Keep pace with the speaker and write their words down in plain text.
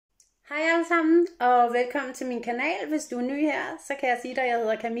Hej alle sammen, og velkommen til min kanal. Hvis du er ny her, så kan jeg sige dig, at jeg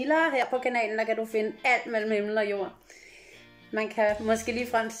hedder Camilla. Her på kanalen der kan du finde alt mellem himmel og jord. Man kan måske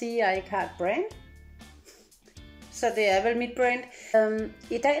ligefrem sige, at jeg ikke har et brand. Så det er vel mit brand.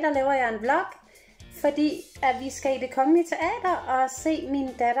 I dag der laver jeg en vlog, fordi at vi skal i Det Kongelige Teater og se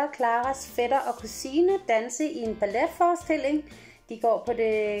min datter Claras fætter og kusine danse i en balletforestilling. De går på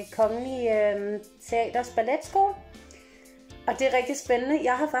Det Kongelige Teaters balletskole. Og det er rigtig spændende.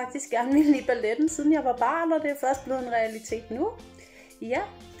 Jeg har faktisk gerne ville lide balletten, siden jeg var barn, og det er først blevet en realitet nu. Ja,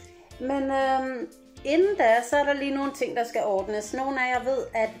 men inden da, så er der lige nogle ting, der skal ordnes. Nogle af jer ved,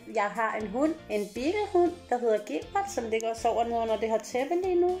 at jeg har en hund, en beagle-hund, der hedder Gilbert, som ligger og sover nede under det her tæppe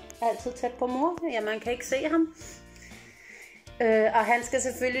lige nu. Altid tæt på mor. Ja, man kan ikke se ham. Og han skal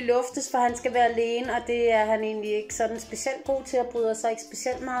selvfølgelig luftes, for han skal være alene, og det er han egentlig ikke sådan specielt god til at bryde sig ikke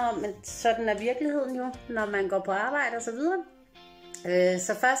specielt meget om, men sådan er virkeligheden jo, når man går på arbejde og så videre.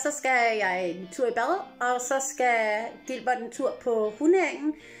 Så først så skal jeg en tur i bad, og så skal Gilbert en tur på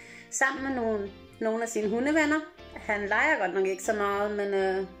hundeengen sammen med nogle af sine hundevenner. Han leger godt nok ikke så meget, men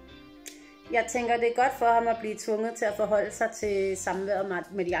jeg tænker, det er godt for ham at blive tvunget til at forholde sig til samværet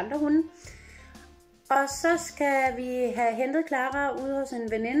med de andre hunde. Og så skal vi have hentet Clara ude hos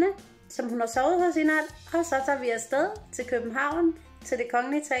en veninde, som hun har sovet hos i nat. Og så tager vi afsted til København, til Det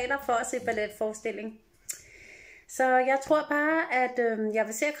Kongelige Teater, for at se balletforestilling. Så jeg tror bare, at jeg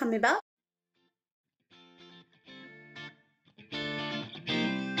vil se at komme i bad.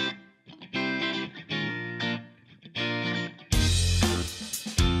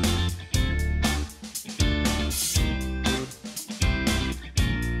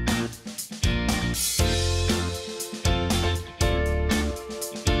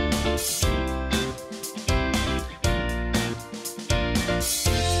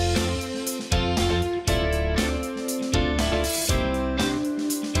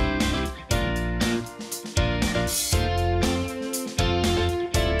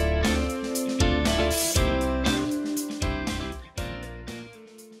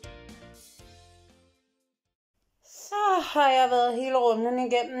 Har jeg været hele rumlen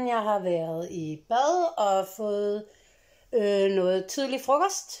igennem. Jeg har været i bad og fået noget tidlig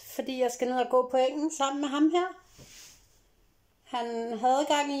frokost, fordi jeg skal ned og gå på engen sammen med ham her. Han havde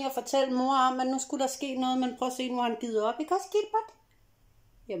gang i at fortælle mor om, at nu skulle der ske noget, men prøv at se, nu har han givet op. Ikke også, Gilbert?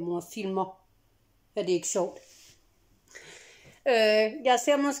 Ja, mor filmer. Ja, det er ikke sjovt. Jeg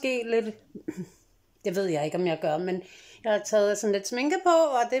ser måske lidt... Det ved jeg ikke, om jeg gør, men jeg har taget sådan lidt sminke på,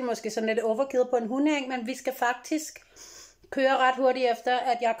 og det er måske sådan lidt overkill på en hundeeng, men vi skal faktisk køre ret hurtigt efter,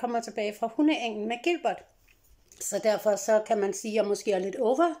 at jeg kommer tilbage fra hundeengen med Gilbert. Så derfor så kan man sige, at jeg måske er lidt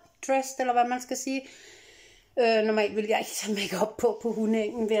overdressed, eller hvad man skal sige. Normalt vil jeg ikke tage make-up på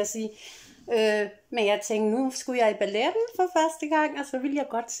hundeengen, vil jeg sige. Men jeg tænkte, nu skulle jeg i balletten for første gang, og så ville jeg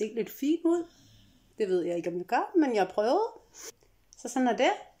godt se lidt fint ud. Det ved jeg ikke, om jeg gør, men jeg prøvede. Så sådan er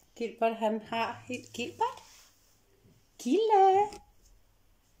det. Gilbert, han har helt Gilbert. Gille.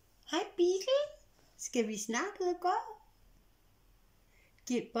 Hej, Beagle. Skal vi snakke og gå?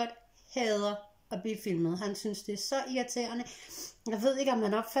 Gilbert hader at blive filmet. Han synes, det er så irriterende. Jeg ved ikke, om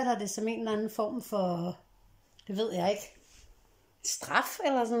man opfatter det som en eller anden form for, det ved jeg ikke, straf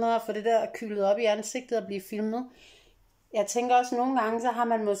eller sådan noget, for det der kylet op i ansigtet og blive filmet. Jeg tænker også, nogle gange, så har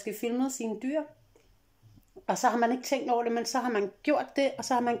man måske filmet sine dyr, og så har man ikke tænkt over det, men så har man gjort det, og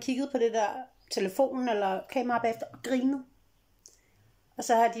så har man kigget på det der telefonen eller kamera bagefter og grinet. Og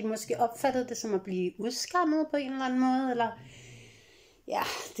så har de måske opfattet det som at blive udskammet på en eller anden måde, eller ja,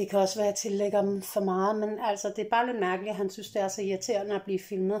 det kan også være, at jeg tillægger dem for meget, men altså, det er bare lidt mærkeligt, at han synes, det er så irriterende at blive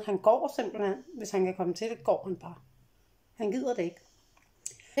filmet. Han går simpelthen, hvis han kan komme til det, går han bare. Han gider det ikke.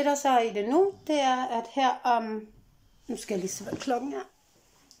 Det der så er i det nu, det er, at her om, nu skal jeg lige se, hvad klokken er.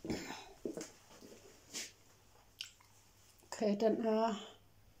 Okay, den er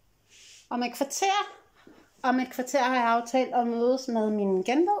om et kvarter. Om et kvarter har jeg aftalt at mødes med min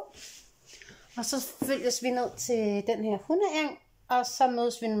genbo. Og så følges vi ned til den her hundeeng. Og så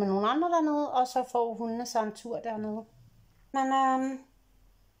mødes vi med nogle andre dernede. Og så får hundene så en tur dernede. Men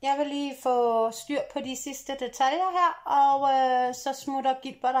jeg vil lige få styr på de sidste detaljer her. Og så smutter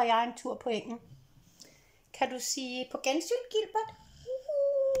Gilbert og jeg en tur på engen. Kan du sige på gensyn, Gilbert?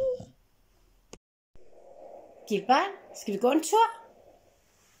 Gilbert, skal vi gå en tur?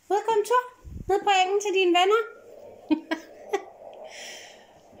 Ud og gå en tur? Ned på engen til dine venner?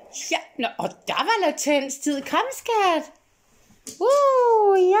 Ja, og der var latenstid. Kom, skat.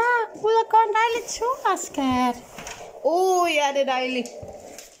 Ja, ud og gå en dejlig tur, skat. Ja, det er dejligt.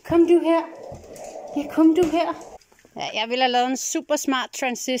 Kom du her. Ja, kom du her. Ja, jeg ville have lavet en super smart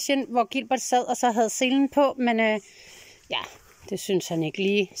transition, hvor Gilbert sad og så havde selen på, men ja, Det synes han ikke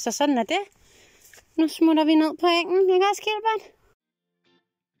lige. Så sådan er det. Nu smutter vi ned på engen, ikke også, Gilbert?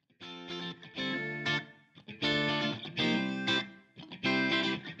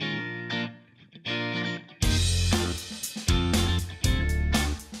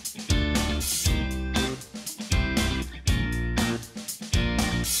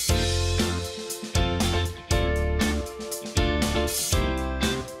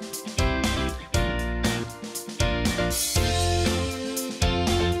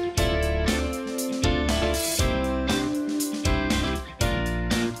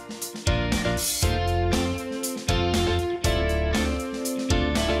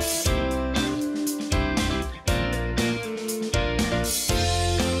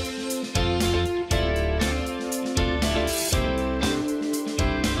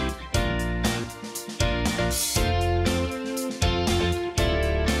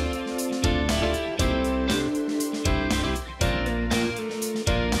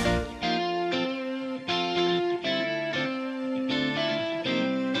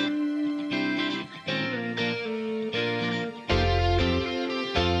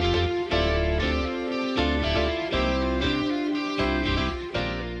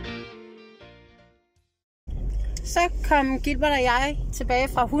 Så kom Gilbert og jeg tilbage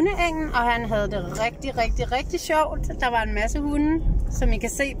fra hundeengen, og han havde det rigtig sjovt. Der var en masse hunde. Som I kan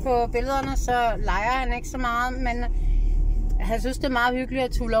se på billederne, så leger han ikke så meget, men han synes, det er meget hyggeligt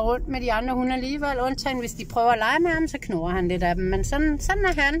at tulle rundt med de andre hunde alligevel. Undtagen hvis de prøver at lege med ham, så knurrer han lidt af dem. Men sådan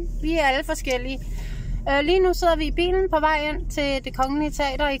er han. Vi er alle forskellige. Lige nu sidder vi i bilen på vej ind til Det Kongelige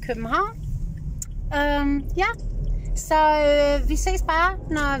Teater i København. Ja, så vi ses bare,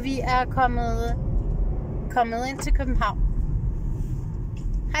 når vi er kommet ind til København.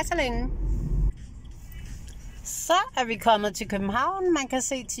 Hej så længe. Så er vi kommet til København. Man kan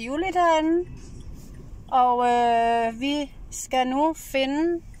se Tivoli derinde. Og vi skal nu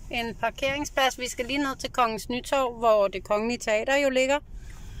finde en parkeringsplads. Vi skal lige ned til Kongens Nytorv, hvor Det Kongelige Teater jo ligger.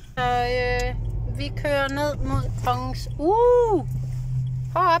 Og vi kører ned mod Kongens...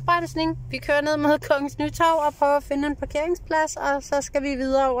 Hård opbremsning. Vi kører ned mod Kongens Nytorv og prøver at finde en parkeringsplads. Og så skal vi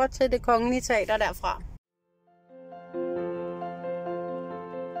videre over til Det Kongelige Teater derfra.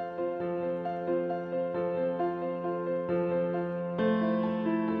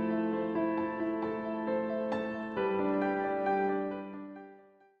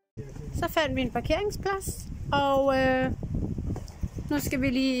 Så fandt vi en parkeringsplads, og nu skal vi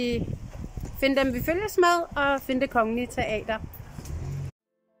lige finde dem, vi følges med, og finde Det Kongelige Teater.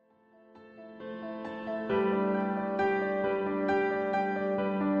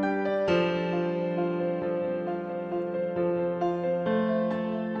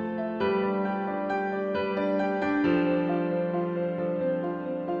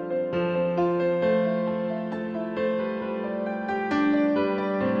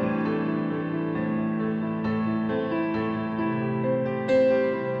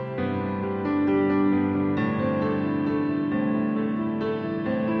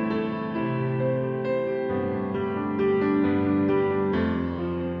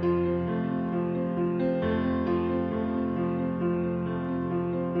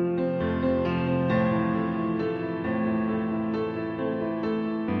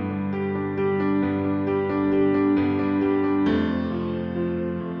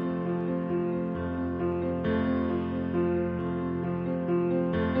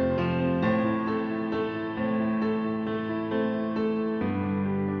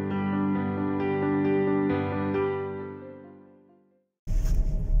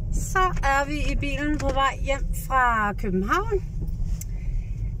 Så er vi i bilen på vej hjem fra København.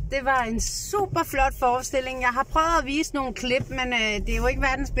 Det var en super flot forestilling. Jeg har prøvet at vise nogle klip, men det er jo ikke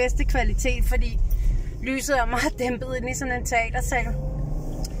verdens bedste kvalitet, fordi lyset er meget dæmpet ind i sådan en teatersal.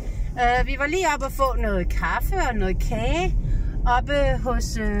 Vi var lige oppe og få noget kaffe og noget kage oppe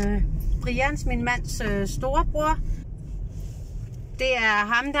hos Brians, min mands storebror. Det er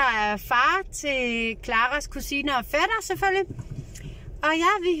ham, der er far til Claras kusine og fætter selvfølgelig. Og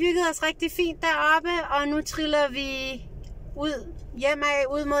ja, vi hyggede os rigtig fint deroppe, og nu triller vi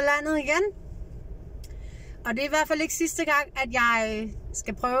ud mod landet igen. Og det er i hvert fald ikke sidste gang, at jeg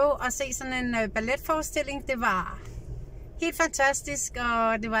skal prøve at se sådan en balletforestilling. Det var helt fantastisk,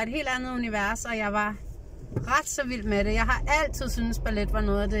 og det var et helt andet univers, og jeg var ret så vild med det. Jeg har altid syntes, ballet var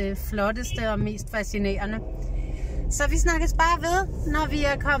noget af det flotteste og mest fascinerende. Så vi snakkes bare ved, når vi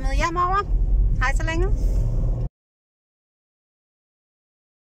er kommet hjemover. Hej så længe.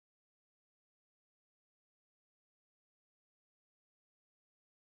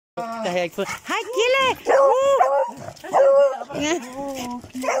 Der har jeg ikke fået. Hej, Gille! Ja.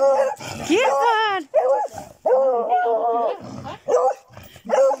 Gilbert!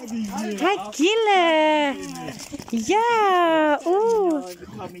 Hej, Gille! Ja!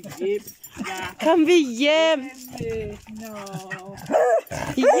 Kom vi hjem!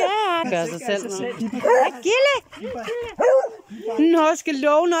 Ja! Gør sig selv nu. Hej, Gille! Nå, skal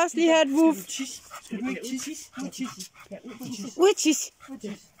loven også lige have et wuff. Utis.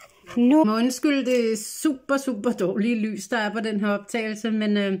 No. Må undskylde det super dårlige lys, der er på den her optagelse,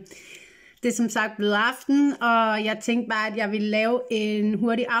 men det er som sagt blevet aften, og jeg tænkte bare, at jeg ville lave en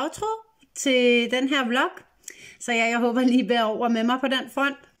hurtig outro til den her vlog. Så jeg håber lige bære over med mig på den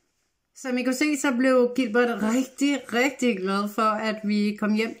front. Som I kunne se, så blev Gilbert rigtig glad for, at vi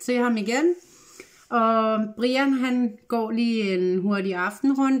kom hjem til ham igen. Og Brian, han går lige en hurtig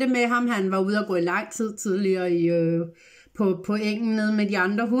aftenrunde med ham. Han var ude og gå i lang tid tidligere på engen nede med de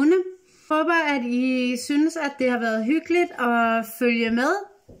andre hunde. Jeg håber, at I synes, at det har været hyggeligt at følge med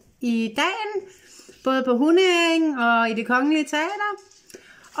i dagen. Både på hundeæring og i Det Kongelige Teater.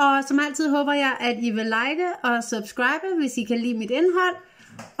 Og som altid håber jeg, at I vil like og subscribe, hvis I kan lide mit indhold.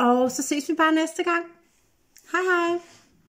 Og så ses vi bare næste gang. Hej hej!